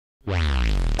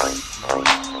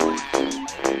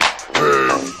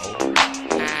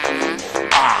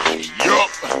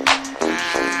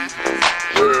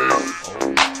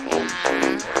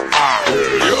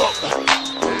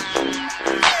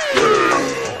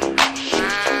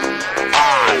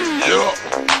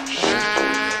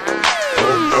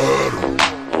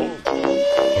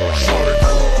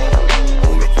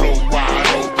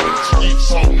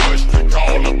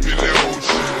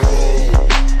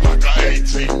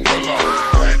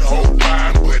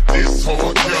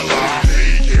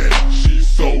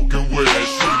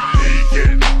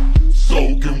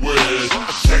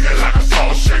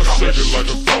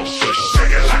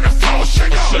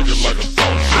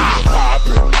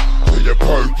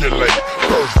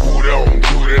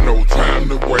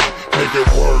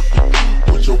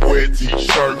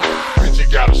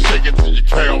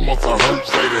must have hurt.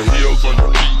 Say the heels on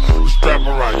your feet, the strap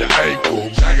around your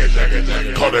ankle.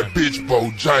 Call that bitch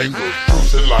Bojangles.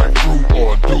 Juicing like fruit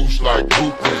or a douche like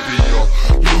Goop would be a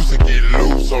loose and get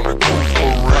loose on the goose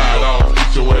for ride off.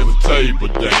 Get your ass a table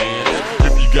dance.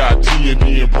 If you got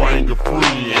T&D and bring a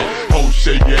friend. Oh,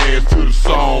 shake your ass to the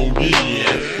song, yeah.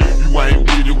 If you ain't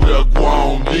with it, we're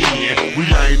grown then. We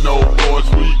ain't no boys,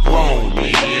 we grown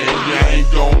then. You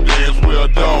ain't gon' dance, well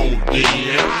don't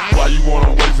then. Why you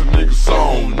wanna waste a nigga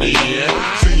song then?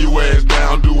 See your ass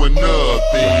down doing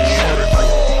nothing.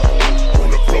 On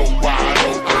the floor wide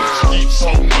open. Eat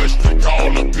so much they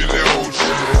call up in the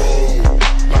ocean.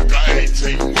 Like a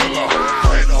 18-wheeler.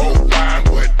 That whole line,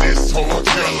 but this whole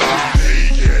killer.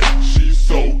 She's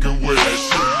soaking wet.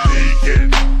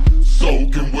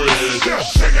 Soaking wet.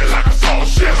 Shake it like a salt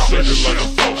shake. Shake it like a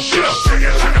salt shake. Shake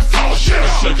it like a salt shake.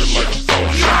 Shake it like a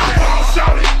salt shake. Come on,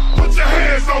 shout it. Put your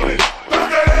hands on it. Throw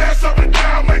that ass up and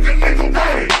down, make a nigga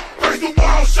wait. Face the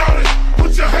wall, shout it.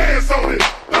 Put your hands on it.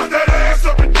 Throw that ass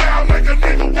up and down, make a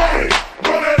nigga wait.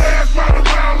 Roll that ass round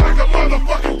around like a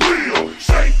motherfucking wheel.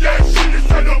 Shake that shit and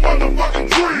say the motherfucking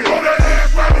drill. Roll that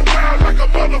ass round around like a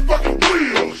motherfucking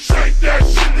wheel. Shake that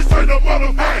shit and say the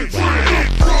motherfucking drill. Get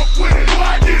drunk with it.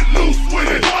 Get loose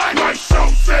with it. Like Show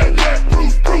said, let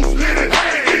Bruce hit it.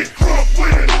 Get drunk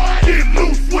with it. Get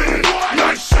loose with it.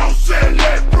 Like Show said,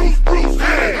 let Bruce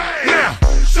hit it. Now,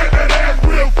 shake that ass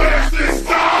real fast and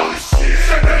style.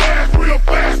 Shake that ass real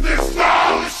fast and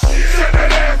style. Shake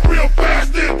that ass real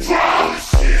fast and drop.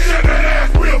 Shake that ass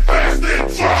real fast and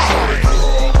drop.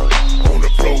 On the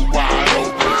floor wide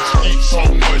open. Eat so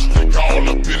much they call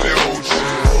up in the ocean.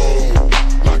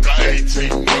 Like a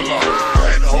 18-wheeler.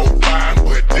 That whole fine,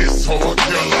 but this whole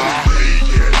killer.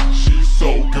 She's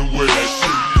soaking wet.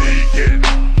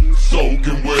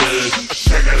 Soaking wet.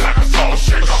 Shake it like a salt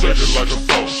shaker. Shake it like a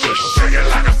salt shaker. Shake it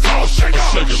like a salt shaker.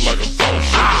 Shake it like a salt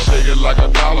shaker. Shake it like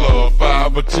 $1,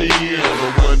 $5 or 10.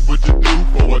 Or what would you do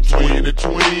for a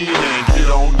 20-20? And get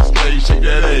on the stage, shake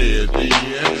that ass, then.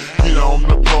 Get on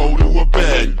the pole, do a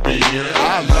back bend.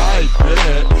 I like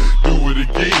that. Do it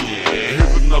again.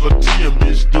 Here's another 10,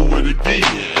 bitch. Do it again.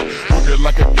 Look it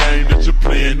like a game that you're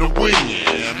playing to win.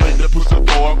 Make that pussy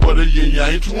boy for the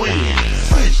yin-yang twin.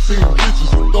 16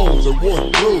 bitches and thongs and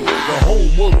one blood. The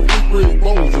home of the big red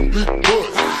bones and big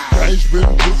butts. Gang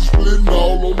spitting, pussy splitting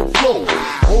all on the floor.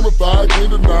 Bonafide, can't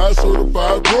deny,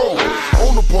 certified pro.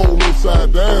 On the pole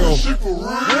upside down. And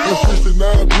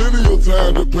 69, plenty of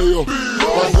time to pay her.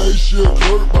 By day she'll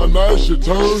clerk, by night she'll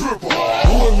turn.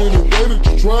 Doing anything that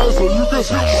you try so you can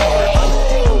see.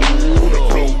 On the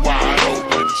floor wide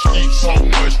open. Eat so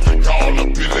much they call up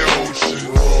in the ocean.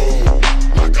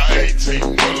 Like a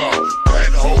 18